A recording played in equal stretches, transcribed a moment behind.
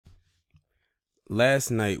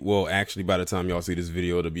Last night, well, actually, by the time y'all see this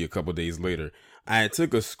video, it'll be a couple days later. I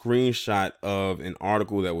took a screenshot of an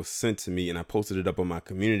article that was sent to me and I posted it up on my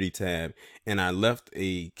community tab. And I left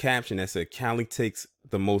a caption that said, Cali takes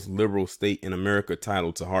the most liberal state in America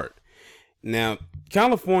title to heart. Now,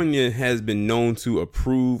 California has been known to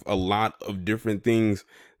approve a lot of different things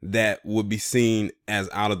that would be seen as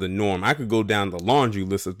out of the norm. I could go down the laundry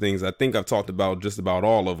list of things. I think I've talked about just about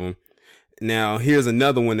all of them. Now, here's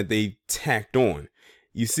another one that they tacked on.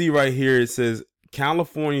 You see right here, it says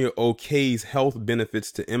California okays health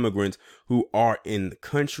benefits to immigrants who are in the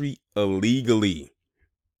country illegally.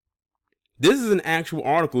 This is an actual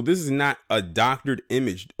article. This is not a doctored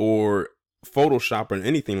image or Photoshop or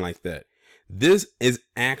anything like that. This is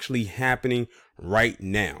actually happening right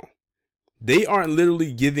now. They are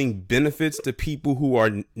literally giving benefits to people who are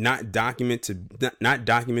not documented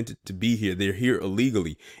to be here. They're here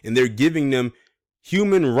illegally, and they're giving them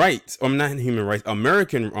human rights, or not human rights,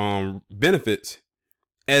 American benefits,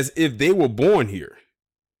 as if they were born here.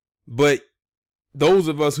 But those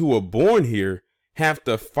of us who were born here have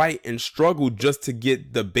to fight and struggle just to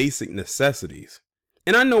get the basic necessities.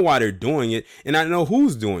 And I know why they're doing it, and I know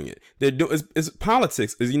who's doing it. It's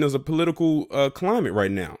politics. It's a political climate right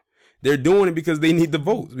now. They're doing it because they need the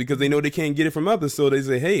votes, because they know they can't get it from others. So they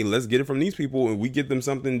say, hey, let's get it from these people, and we get them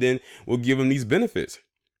something, then we'll give them these benefits.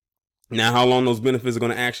 Now, how long those benefits are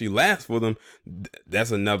going to actually last for them, that's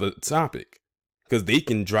another topic, because they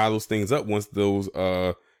can dry those things up once those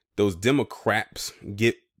Democrats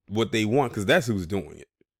get what they want, because that's who's doing it.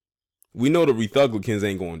 We know the Republicans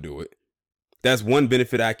ain't going to do it. That's one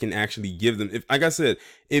benefit I can actually give them. Like I said,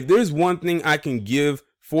 if there's one thing I can give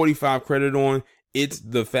 45 credit on, it's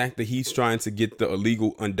the fact that he's trying to get the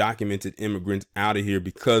illegal, undocumented immigrants out of here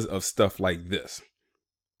because of stuff like this.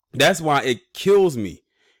 That's why it kills me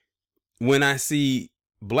when I see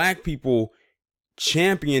black people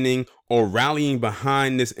championing or rallying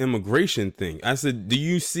behind this immigration thing. I said, do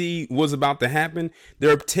you see what's about to happen?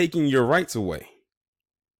 They're taking your rights away.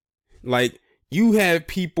 Like, you have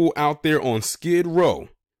people out there on Skid Row,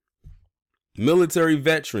 military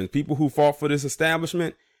veterans, people who fought for this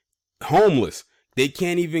establishment, homeless. They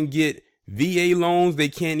can't even get VA loans. They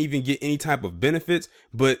can't even get any type of benefits,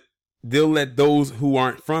 but they'll let those who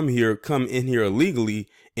aren't from here come in here illegally,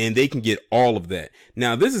 and they can get all of that.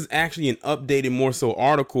 Now, this is actually an updated more so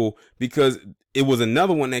article, because it was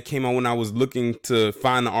another one that came out when I was looking to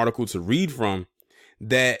find the article to read from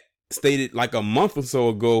that stated like a month or so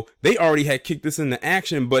ago, they already had kicked this into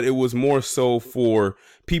action, but it was more so for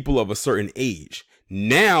people of a certain age.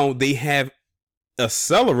 Now they have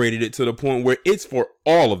accelerated it to the point where it's for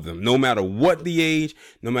all of them, no matter what the age,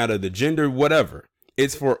 no matter the gender, whatever.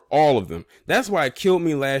 It's for all of them. That's why it killed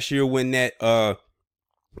me last year when that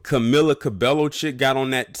Camila Cabello chick got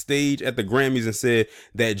on that stage at the Grammys and said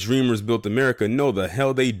that Dreamers built America. No, the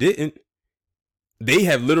hell they didn't. They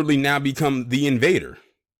have literally now become the invader.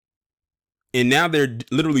 And now they're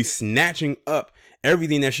literally snatching up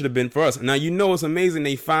everything that should have been for us. Now, it's amazing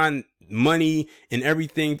they find money and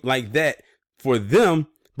everything like that for them,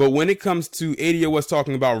 but when it comes to ADOS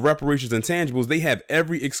talking about reparations and tangibles, they have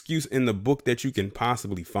every excuse in the book that you can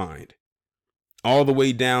possibly find, all the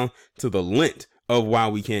way down to the lint of why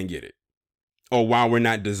we can't get it or why we're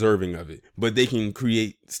not deserving of it. But they can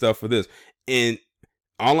create stuff for this. And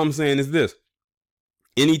all I'm saying is this: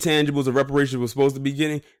 any tangibles or reparations we're supposed to be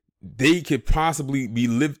getting, they could possibly be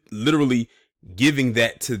literally giving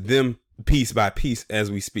that to them piece by piece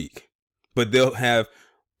as we speak. But they'll have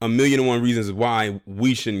 1,000,001 reasons why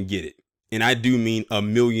we shouldn't get it. And I do mean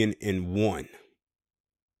 1,000,001.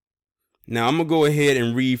 Now, I'm going to go ahead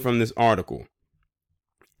and read from this article.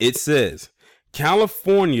 It says,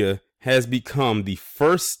 California has become the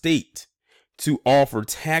first state to offer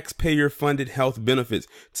taxpayer-funded health benefits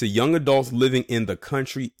to young adults living in the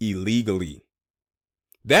country illegally.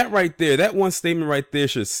 That right there, that one statement right there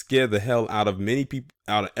should scare the hell out of many people,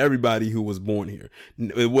 out of everybody who was born here.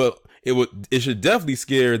 It should definitely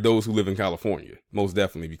scare those who live in California, most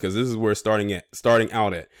definitely, because this is where it's starting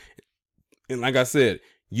out at. And like I said,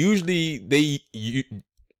 usually you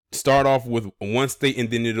start off with one state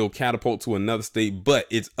and then it'll catapult to another state, but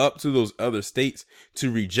it's up to those other states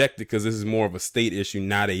to reject it, because this is more of a state issue,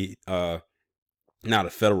 not a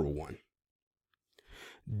federal one.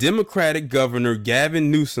 Democratic Governor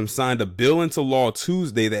Gavin Newsom signed a bill into law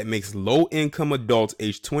Tuesday that makes low-income adults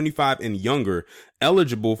aged 25 and younger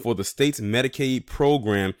eligible for the state's Medicaid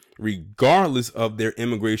program, regardless of their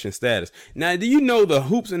immigration status. Now, do you know the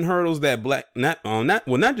hoops and hurdles that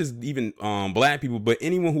not just even black people, but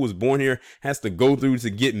anyone who was born here has to go through to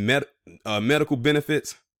get medical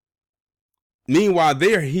benefits? Meanwhile,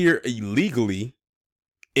 they're here illegally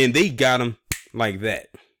and they got them like that.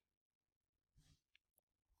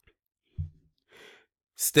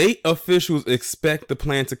 State officials expect the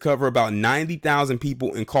plan to cover about 90,000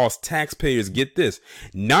 people and cost taxpayers, get this,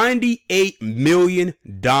 $98 million.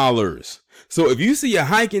 So if you see a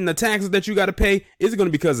hike in the taxes that you got to pay, it's going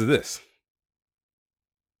to be because of this.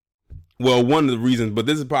 Well, one of the reasons, but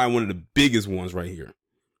this is probably one of the biggest ones right here.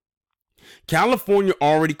 California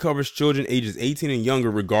already covers children ages 18 and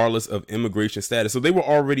younger regardless of immigration status. So they were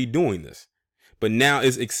already doing this, but now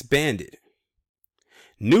it's expanded.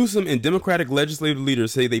 Newsom and Democratic legislative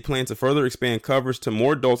leaders say they plan to further expand coverage to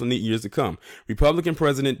more adults in the years to come. Republican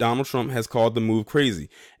President Donald Trump has called the move crazy.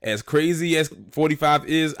 As crazy as 45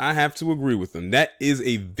 is, I have to agree with him. That is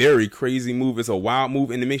a very crazy move. It's a wild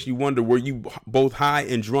move, and it makes you wonder, were you both high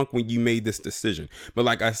and drunk when you made this decision? But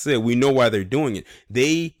like I said, we know why they're doing it.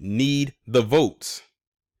 They need the votes,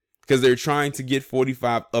 because they're trying to get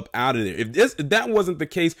 45 up out of there. If that wasn't the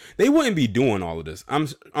case, they wouldn't be doing all of this.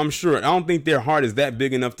 I'm sure. I don't think their heart is that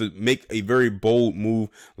big enough to make a very bold move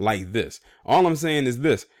like this. All I'm saying is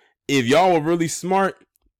this: if y'all were really smart,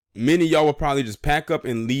 many of y'all will probably just pack up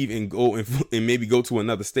and leave and go and maybe go to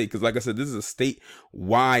another state. Because like I said, this is a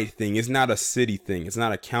statewide thing. It's not a city thing. It's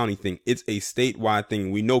not a county thing. It's a statewide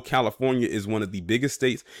thing. We know California is one of the biggest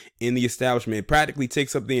states in the establishment. It practically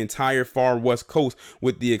takes up the entire far west coast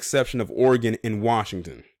with the exception of Oregon and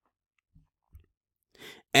Washington.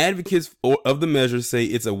 Advocates of the measure say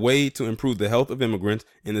it's a way to improve the health of immigrants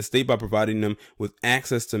in the state by providing them with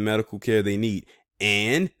access to medical care they need.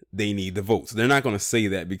 And they need the votes. They're not going to say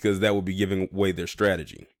that because that would be giving away their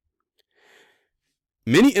strategy.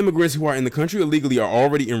 Many immigrants who are in the country illegally are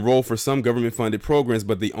already enrolled for some government-funded programs,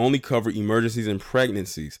 but they only cover emergencies and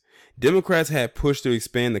pregnancies. Democrats had pushed to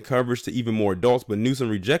expand the coverage to even more adults, but Newsom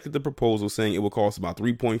rejected the proposal, saying it will cost about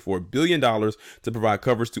 $3.4 billion to provide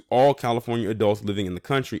coverage to all California adults living in the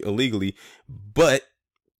country illegally, but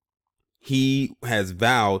he has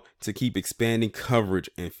vowed to keep expanding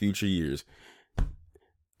coverage in future years.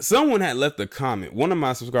 Someone had left a comment. One of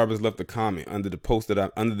my subscribers left a comment under the post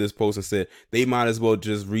that under this post and said they might as well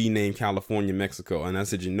just rename California Mexico. And I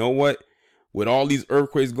said, you know what? With all these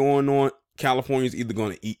earthquakes going on, California is either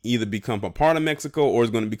going to either become a part of Mexico or it's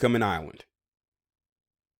going to become an island.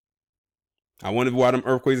 I wonder why them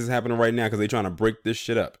earthquakes is happening right now, because they're trying to break this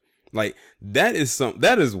shit up. Like, that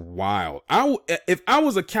is wild. If I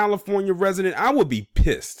was a California resident, I would be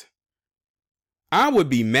pissed. I would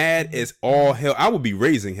be mad as all hell. I would be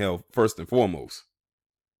raising hell first and foremost.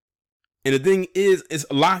 And the thing is, it's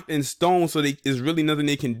locked in stone, so there's really nothing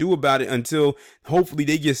they can do about it until hopefully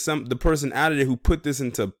they get the person out of there who put this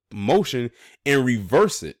into motion and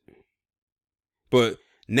reverse it. But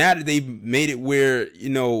now that they've made it where,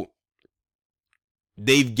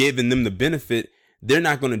 they've given them the benefit, they're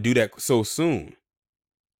not going to do that so soon.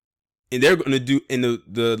 And they're going to do, and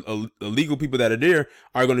the illegal people that are there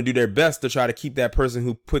are going to do their best to try to keep that person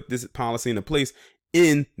who put this policy into place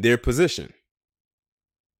in their position.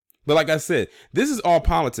 But like I said, this is all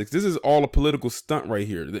politics. This is all a political stunt right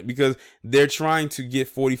here, because they're trying to get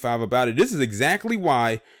 45 about it. This is exactly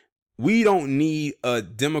why we don't need a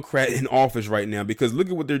Democrat in office right now, because look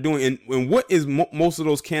at what they're doing. And what is most of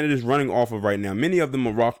those candidates running off of right now? Many of them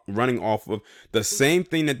are running off of the same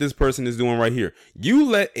thing that this person is doing right here. You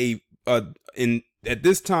let at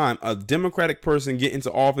this time, a Democratic person get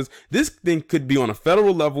into office, this thing could be on a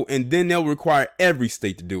federal level, and then they'll require every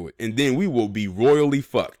state to do it. And then we will be royally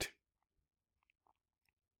fucked.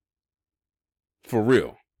 For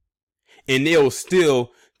real. And they'll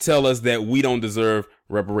still tell us that we don't deserve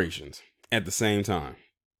reparations at the same time.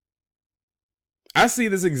 I see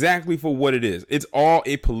this exactly for what it is. It's all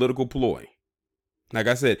a political ploy. Like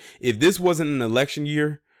I said, if this wasn't an election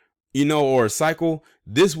year, or a cycle,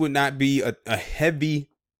 this would not be a heavy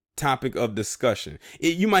topic of discussion.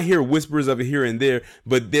 You might hear whispers of it here and there,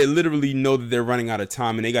 but they literally know that they're running out of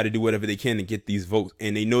time and they got to do whatever they can to get these votes.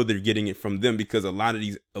 And they know they're getting it from them, because a lot of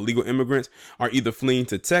these illegal immigrants are either fleeing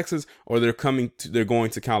to Texas or they're going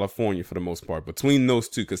to California for the most part. Between those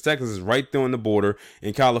two, because Texas is right there on the border,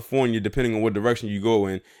 and California, depending on what direction you go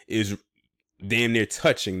in, is damn near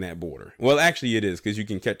touching that border. Well, actually it is, because you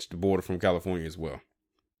can catch the border from California as well.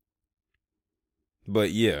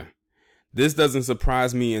 But yeah, this doesn't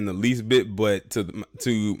surprise me in the least bit. But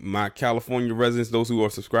to my California residents, those who are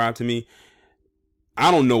subscribed to me,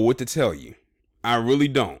 I don't know what to tell you. I really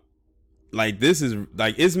don't. Like, this is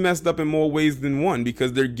it's messed up in more ways than one,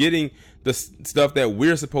 because they're getting the stuff that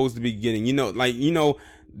we're supposed to be getting.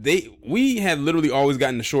 We have literally always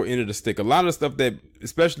gotten the short end of the stick. A lot of stuff that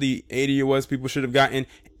especially ADOS people should have gotten,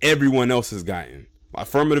 everyone else has gotten.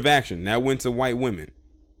 Affirmative action that went to white women.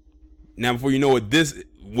 Now, before you know it,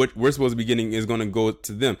 what we're supposed to be getting is going to go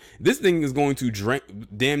to them. This thing is going to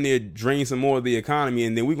damn near drain some more of the economy,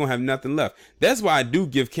 and then we're going to have nothing left. That's why I do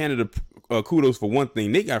give Canada kudos for one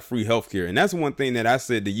thing. They got free healthcare, and that's one thing that I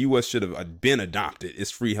said the U.S. should have been adopted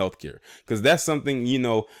is free healthcare, because that's something, you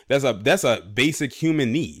know, that's a basic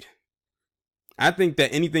human need. I think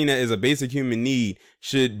that anything that is a basic human need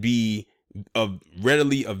should be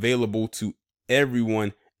readily available to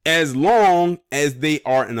everyone, as long as they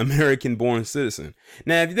are an American born citizen.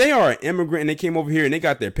 Now, if they are an immigrant and they came over here and they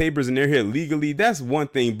got their papers and they're here legally, that's one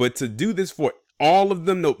thing. But to do this for all of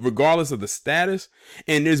them, regardless of the status,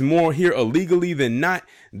 and there's more here illegally than not,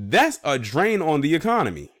 that's a drain on the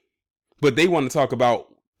economy. But they want to talk about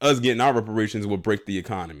us getting our reparations will break the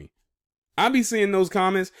economy. I be seeing those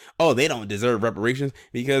comments. Oh, they don't deserve reparations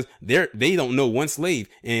because they don't know one slave,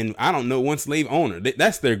 and I don't know one slave owner.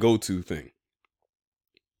 That's their go-to thing.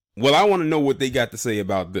 Well, I want to know what they got to say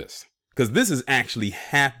about this, because this is actually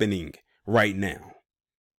happening right now.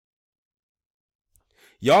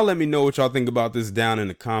 Y'all let me know what y'all think about this down in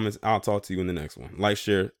the comments. I'll talk to you in the next one. Like,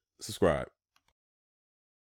 share, subscribe.